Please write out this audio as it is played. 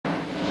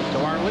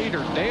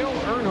leader, Dale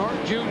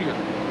Earnhardt Jr.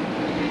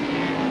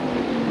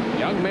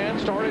 Young man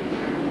started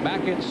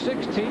back in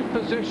 16th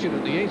position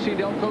in the AC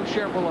Delco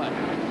Chevrolet.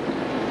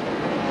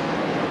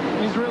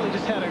 He's really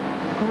just had a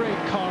great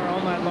car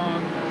all night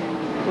long.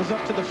 Was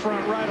up to the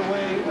front right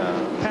away,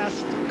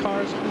 passed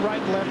cars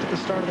right and left at the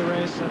start of the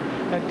race.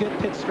 Had good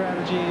pit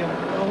strategy.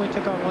 Only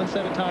took on one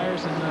set of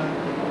tires,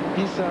 and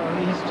he's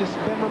just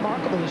been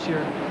remarkable this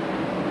year.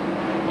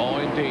 Oh,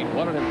 indeed.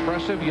 What an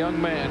impressive young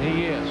man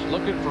he is.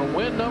 Looking for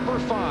win number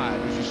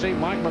 5. As you see,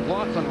 Mike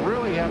McLaughlin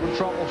really having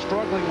trouble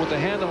struggling with the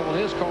handle on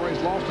his car.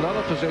 He's lost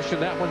another position.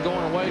 That one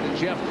going away to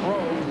Jeff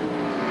Grove.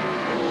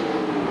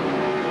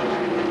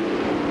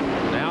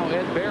 Now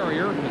Ed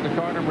Barrier in the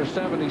car number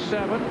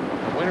 77.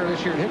 The winner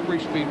this year at Hickory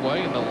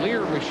Speedway in the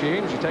Lear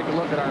machines. You take a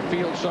look at our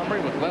field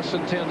summary with less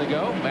than 10 to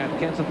go. Matt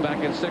Kenseth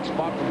back in 6th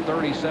spot from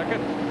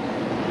 32nd.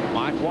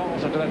 Mike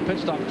Wallace after that pit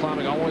stop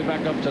climbing all the way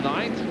back up to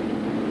 9th.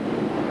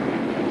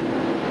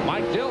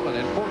 Mike Dillon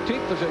in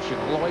 14th position,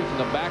 all the way from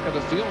the back of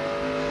the field.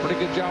 Pretty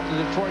good job with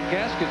the Detroit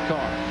gasket car.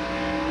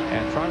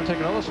 And trying to take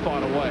another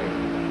spot away.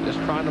 Just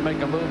trying to make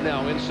a move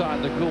now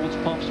inside the Gould's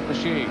Pumps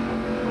machine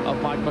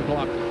of Mike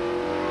McLaughlin.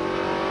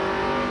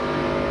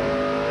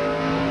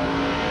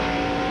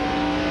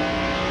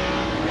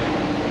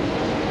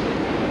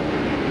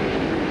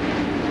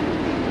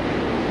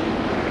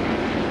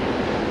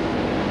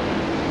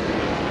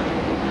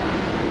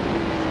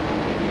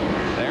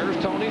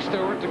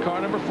 Stewart, the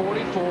car number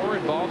 44,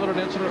 involved in an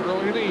incident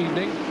earlier in the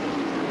evening.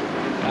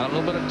 Got a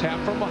little bit of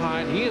tap from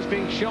behind. He is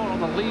being shown on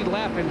the lead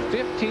lap in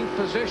 15th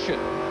position.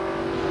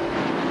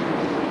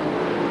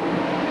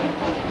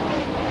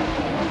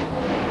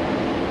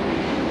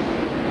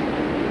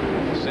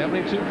 The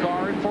 72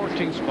 car in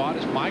 14th spot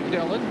is Mike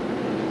Dillon.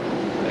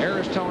 There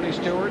is Tony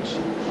Stewart's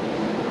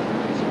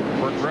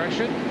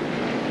progression.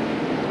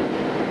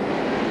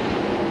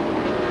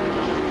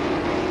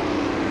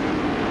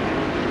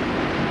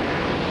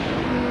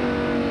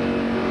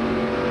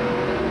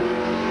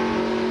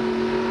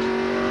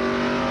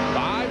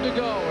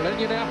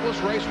 Indianapolis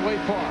Raceway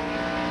Park.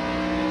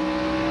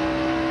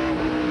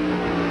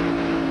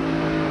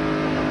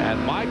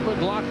 And Mike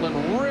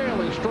McLaughlin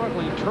really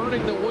struggling,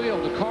 turning the wheel.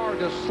 The car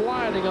just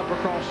sliding up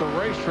across the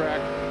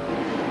racetrack.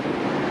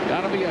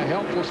 Got to be a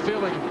helpless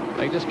feeling.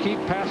 They just keep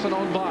passing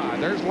on by.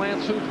 There's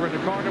Lance Hooper in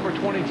the car number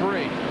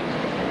 23.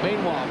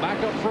 Meanwhile,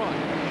 back up front,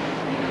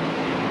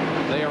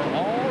 they are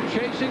all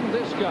chasing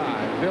this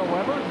guy, Bill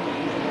Weber.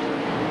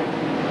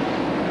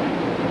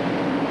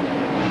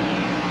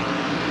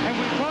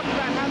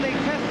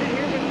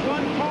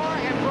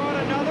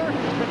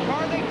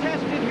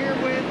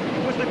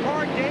 The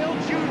car Dale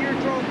Jr.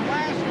 drove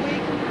last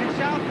week in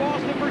South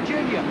Boston,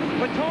 Virginia.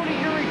 But Tony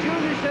Eury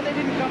Jr. said they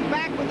didn't come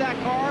back with that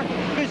car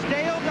because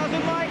Dale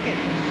doesn't like it.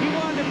 He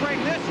wanted to bring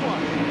this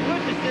one.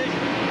 Good decision.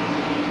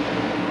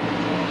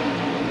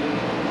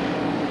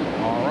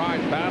 All right,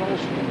 battles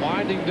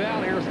winding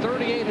down here.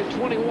 38 and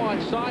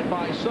 21 side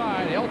by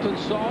side. Elton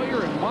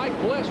Sawyer and Mike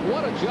Bliss.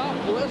 What a job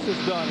Bliss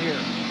has done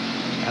here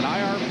at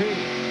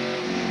IRP.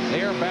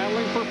 They are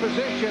battling for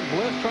position.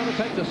 Bliss trying to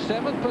take the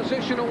 7th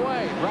position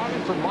away.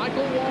 Driving for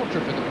Michael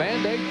Waltrip in the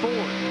Band-Aid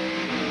Ford.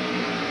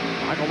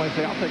 Michael may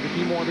say, I'll take a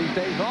few more of these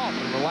days off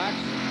and relax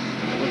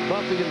with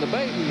Buffy and the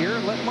baby here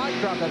and let Mike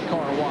drive that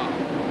car a while.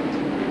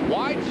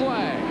 White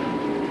flag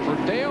for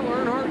Dale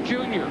Earnhardt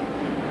Jr.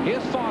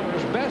 His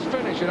father's best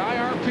finish at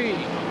IRP.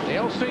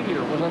 Dale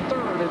Sr. was a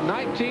 3rd in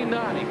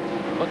 1990.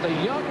 But the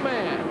young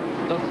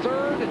man, the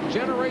 3rd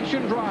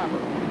generation driver,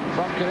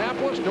 from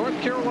Indianapolis, North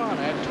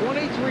Carolina, at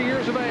 23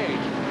 years of age,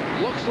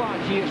 looks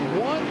like he is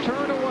one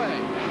turn away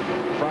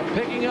from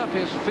picking up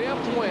his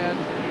 5th win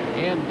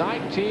in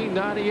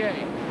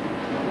 1998.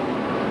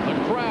 The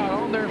crowd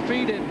on their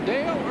feet, and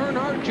Dale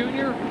Earnhardt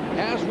Jr.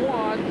 has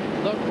won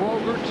the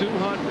Kroger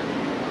 200.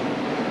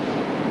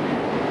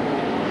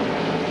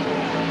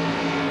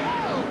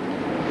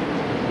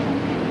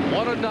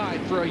 What a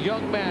night for a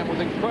young man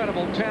with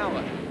incredible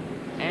talent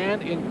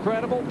and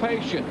incredible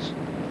patience.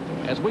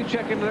 As we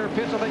check into their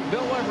pits, I think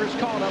Bill Weber is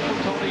caught up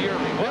with Tony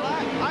Eury. Well,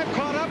 I've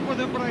caught up with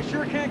him, but I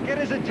sure can't get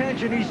his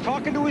attention. He's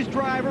talking to his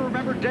driver.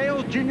 Remember,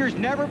 Dale Jr.'s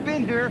never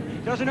been here.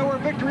 Doesn't know where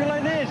victory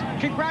lane is.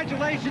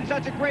 Congratulations.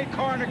 That's a great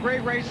car and a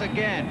great race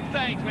again.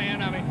 Thanks,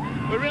 man. I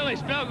mean, we really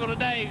struggled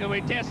today because we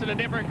tested a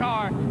different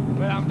car.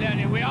 But I'm telling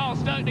you, we all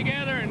stuck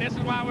together, and this is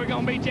why we're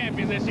going to be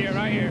champions this year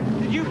right here.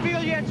 Did you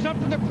feel you had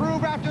something to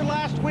prove after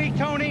last week,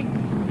 Tony?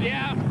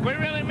 Yeah, we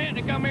really meant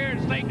to come here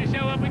and stake to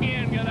show up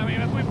again. Because, I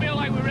mean, we feel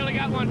like we really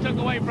got one took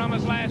away from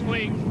us last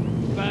week.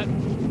 But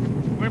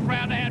we're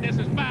proud to have this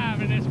as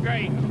 5, and it's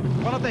great.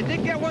 Well, if they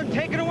did get one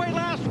taken away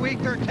last week,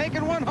 they're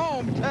taking one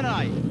home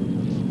tonight.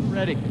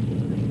 Ready.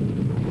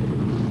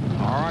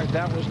 All right,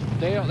 that was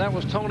Dale. That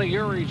was Tony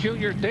Eury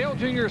Jr. Dale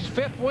Jr.'s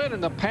 5th win in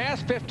the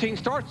past 15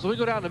 starts. So we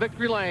go down to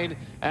victory lane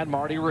and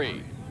Marty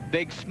Reed.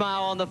 Big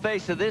smile on the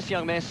face of this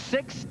young man.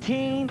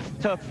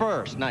 16th to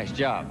 1st. Nice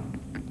job.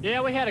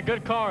 Yeah, we had a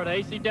good car. The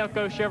AC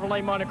Delco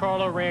Chevrolet Monte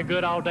Carlo ran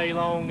good all day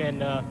long.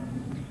 And,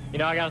 you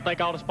know, I got to thank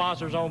all the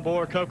sponsors on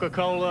board,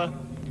 Coca-Cola,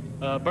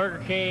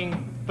 Burger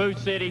King, Food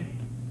City.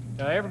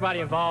 Everybody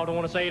involved. I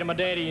want to say to my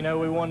daddy, you know,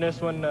 we won this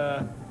one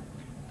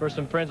for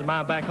some friends of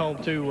mine back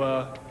home, too.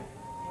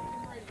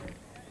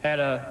 Had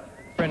a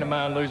friend of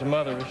mine lose a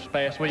mother this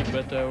past week,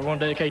 but we want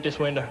to dedicate this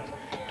win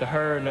to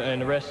her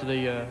and the rest of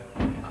the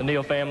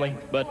Neal family.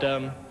 But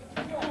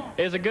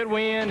it was a good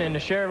win, and the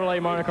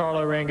Chevrolet Monte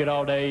Carlo ran good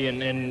all day,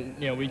 and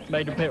you know, we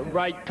made the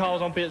right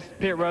calls on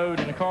pit road,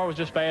 and the car was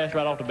just fast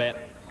right off the bat.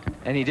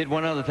 And he did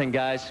one other thing,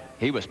 guys.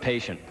 He was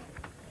patient.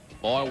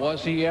 Boy,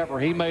 was he ever.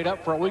 He made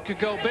up for a week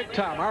ago big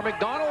time. Our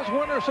McDonald's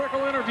Winner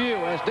Circle interview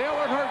as Dale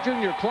Earnhardt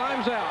Jr.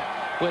 climbs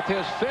out with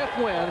his 5th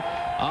win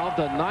of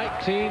the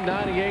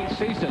 1998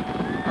 season.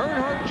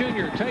 Earnhardt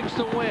Jr. takes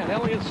the win.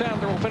 Elliott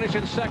Sadler will finish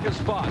in 2nd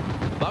spot.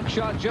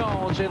 Buckshot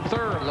Jones in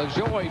 3rd.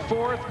 LaJoie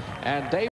 4th. And Dave